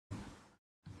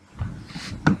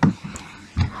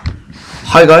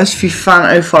Hi guys,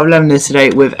 FIFA0511 here today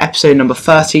with episode number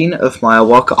 13 of my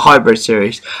World Cup Hybrid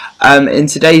series. In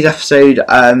today's episode,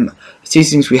 the two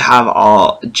teams we have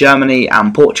are Germany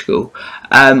and Portugal.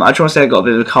 I just want to say I got a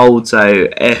bit of a cold, so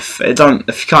if you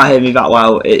can't hear me that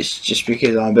well, it's just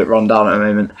because I'm a bit run down at the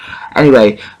moment.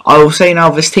 Anyway, I will say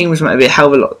now this team was meant to be a hell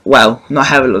of a lot, well, not a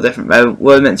hell of a lot different, there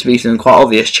were meant to be some quite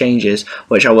obvious changes,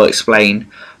 which I will explain.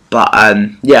 But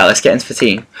yeah, let's get into the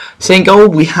team. So in goal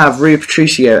we have Rui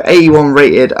Patricio, 81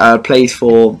 rated, plays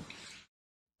for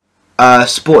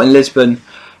Sporting Lisbon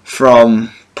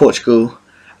from Portugal,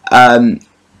 and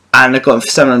I got him for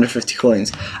 750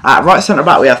 coins. At right centre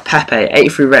back we have Pepe,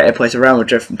 83 rated, plays for Real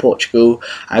Madrid from Portugal,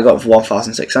 and I got him for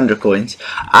 1,600 coins.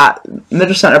 At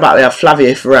middle centre back we have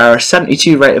Flavio Ferreira,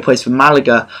 72 rated, plays for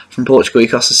Malaga from Portugal, he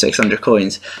costs us 600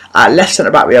 coins. At left centre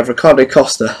back we have Ricardo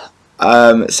Costa,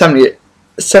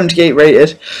 78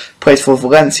 rated, plays for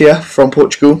Valencia from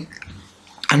Portugal,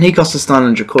 and he costs us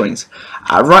 900 coins.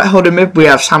 At right holding mid we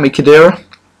have Sami Khedira,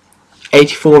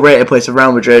 84 rated, plays for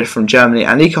Real Madrid from Germany,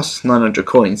 and he costs us 900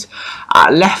 coins.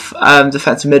 At left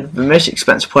defensive mid, the most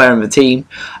expensive player in the team,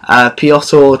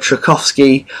 Piotr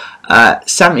Tchaikovsky,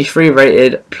 73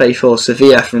 rated, plays for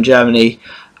Sevilla from Germany,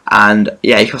 and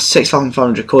yeah, he costs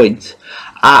 6,500 coins.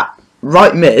 At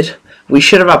right mid we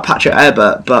should have had Patrick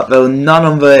Ebert, but there were none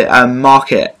on the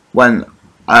market when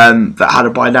that had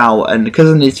it by now, and because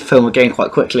I need to film a game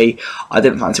quite quickly, I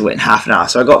didn't fancy waiting half an hour,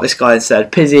 so I got this guy instead.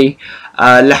 Pizzi,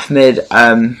 left mid,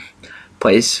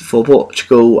 plays for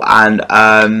Portugal and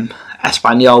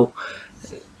Espanyol.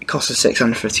 It costs us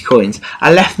 650 coins.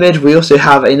 At left mid, we also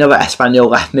have another Espanyol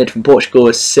left mid from Portugal,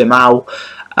 Simão.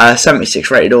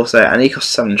 76 rated also, and he costs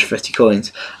 750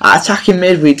 coins. At attacking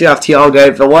mid we do have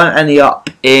Thiago. There weren't any up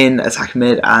in attacking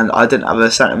mid, and I didn't have a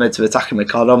centre mid to attacking mid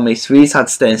card on me, so he's had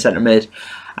to stay in centre mid,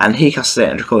 and he costs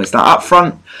 800 coins. Now up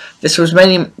front, this is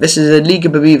a Liga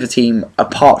Baviva team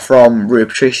apart from Rui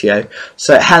Patricio,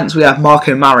 so hence we have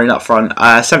Marco Marin up front,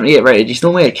 78 rated. He's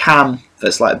normally a cam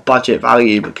that's like budget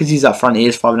value, but because he's up front he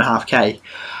is 5.5k.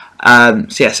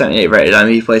 So yeah, 78 rated, and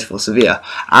he plays for Sevilla.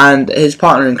 And his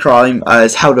partner in crime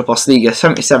is Helder Postiga,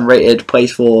 77 rated,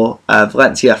 plays for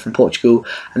Valencia from Portugal,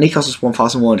 and he costs us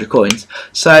 1,100 coins.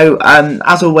 So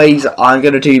as always, I'm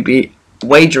going to be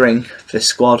wagering for this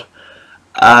squad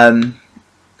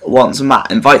once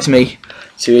Matt invites me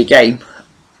to a game.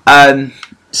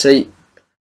 So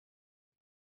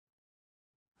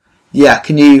yeah,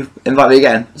 can you invite me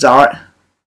again? Is that alright?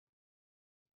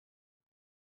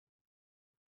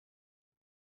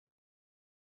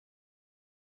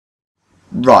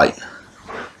 Right.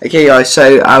 Okay guys,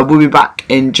 so we'll be back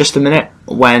in just a minute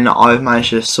when I've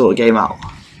managed to sort the game out.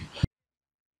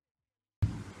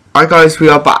 Alright guys, we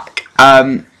are back.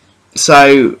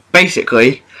 So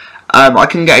basically, I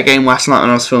couldn't get a game last night when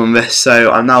I was filming this,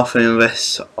 so I'm now filming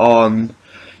this on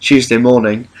Tuesday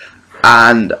morning,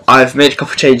 and I've made a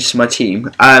couple of changes to my team.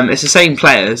 It's the same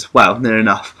players, well, near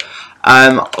enough.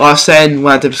 I was saying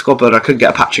when I did the squad build I couldn't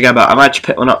get a Patrick Ebert. I managed to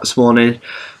pick one up this morning.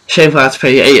 Shame I had to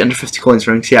pay 850 coins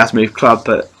for him because he has moved club,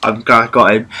 but I'm glad I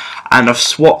got him. And I've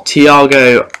swapped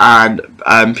Thiago and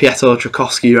Piotr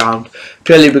Tchaikovsky around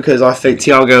purely because I think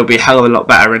Thiago will be a hell of a lot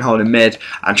better in holding mid,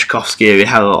 and Tchaikovsky will be a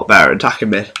hell of a lot better in attacking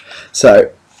mid.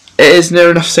 So it is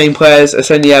near enough the same players.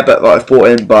 It's only Ebert that I've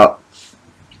brought in, but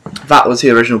that was the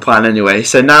original plan anyway.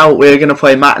 So now we're going to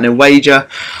play Matt in a wager.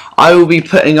 I will be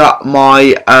putting up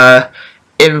my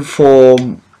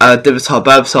inform Dimitar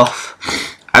Berbatov,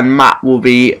 and Matt will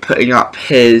be putting up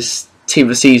his team of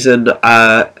the season,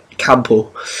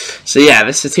 Campbell. So yeah,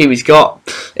 this is the team he's got.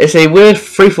 It's a weird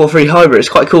 3-4-3 hybrid. It's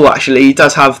quite cool actually. He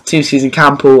does have team of the season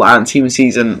Campbell and team of the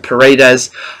season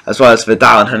Paredes, as well as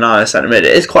Vidal and Hernandez centre mid.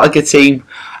 It is quite a good team,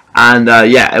 and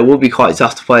yeah, it will be quite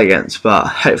tough to play against, but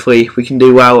hopefully we can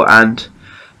do well and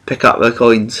pick up the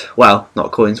coins. Well,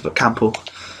 not coins, but Campbell.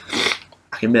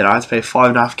 I can admit I had to pay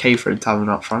 5.5k for him to have him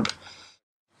up front.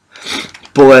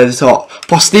 Ball over the top.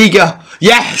 Postiga!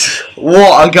 Yes!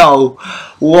 What a goal!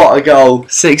 What a goal.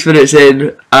 6 minutes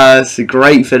in. It's a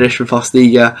great finish for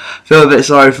Postiga. Feel a bit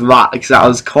sorry for Matt because that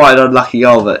was quite an unlucky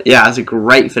goal, but yeah, it's a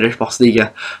great finish,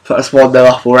 Postiga. Put us 1-0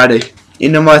 up already. You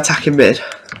know my attacking mid.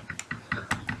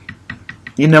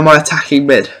 You know my attacking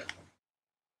mid.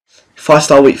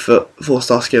 5-star weak foot,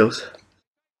 4-star skills.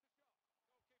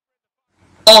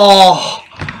 Oh!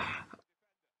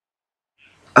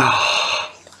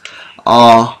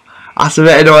 Oh, that's a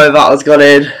bit annoying that was gone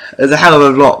in. It's a hell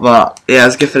of a block, but yeah,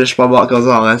 it's a good finish by Mark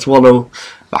Gonzalez. It's 1-0,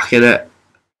 back in it.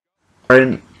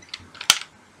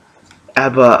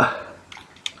 Ebert.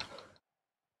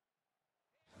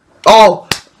 Oh!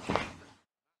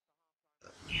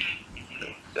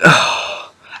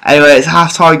 Anyway, it's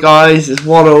half time, guys. It's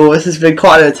 1-1. This has been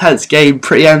quite an intense game,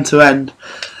 pretty end to end.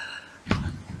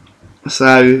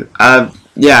 So,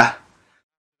 yeah.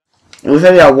 We've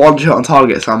only had one shot on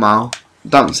target somehow.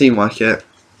 Doesn't seem like it.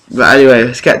 But anyway,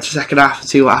 let's get to the second half and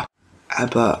see what happens.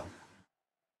 But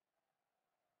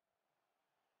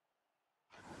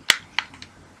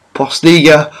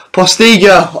Postiga!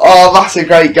 Oh, that's a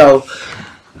great goal.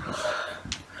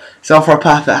 It's on for a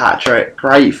perfect hat-trick.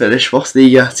 Great finish,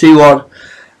 Postiga. 2-1.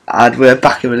 And we're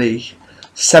back in the league.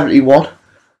 71.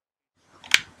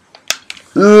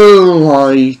 Oh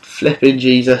my flipping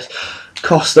Jesus.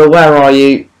 Costa, where are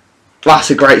you?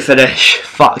 That's a great finish.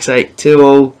 Fuck's sake.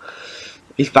 2-2.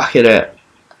 He's back in it.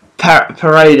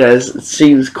 Paredes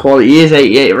seems quality. He is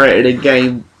 88 rated in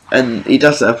game. And he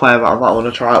does a player that I might want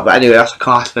to try out. But anyway, that's a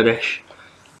class finish.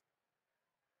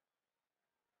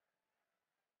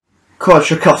 Come on,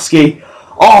 Tchaikovsky.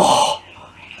 Oh!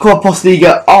 Come on,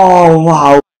 Postiga. Oh,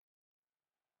 wow.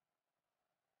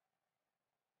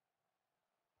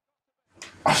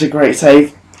 That's a great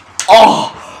save.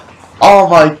 Oh! Oh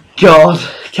my god.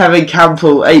 Kevin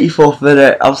Campbell, 84th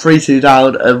minute. I'm 3-2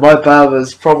 down, and my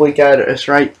Berber's probably going at this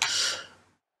rate.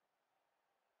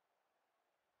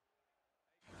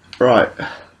 Right.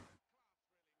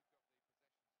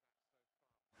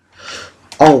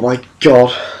 Oh my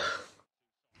god.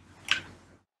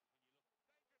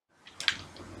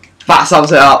 That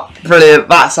sums it up. Brilliant.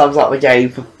 That sums up the game,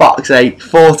 for fuck's sake.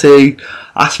 4-2.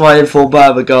 That's my informed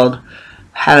Berber gone.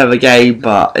 Hell of a game,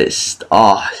 but it's...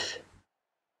 oh.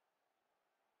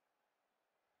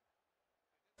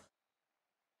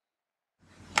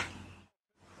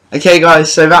 Okay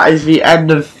guys, so that is the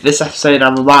end of this episode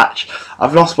and the match.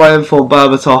 I've lost my informed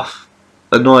Berbatov,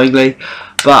 annoyingly.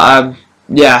 But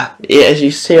yeah, as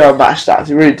you see our match stats,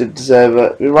 he really did deserve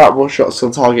it. We might have more shots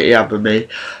on target he had than me.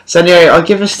 So anyway, I'll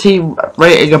give this team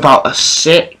rating about a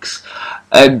 6.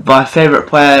 And my favourite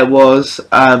player was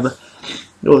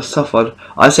it was a tough one.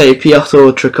 I'd say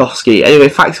Piotr Tchaikovsky. Anyway,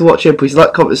 thanks for watching. Please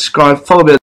like, comment, subscribe, follow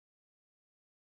me.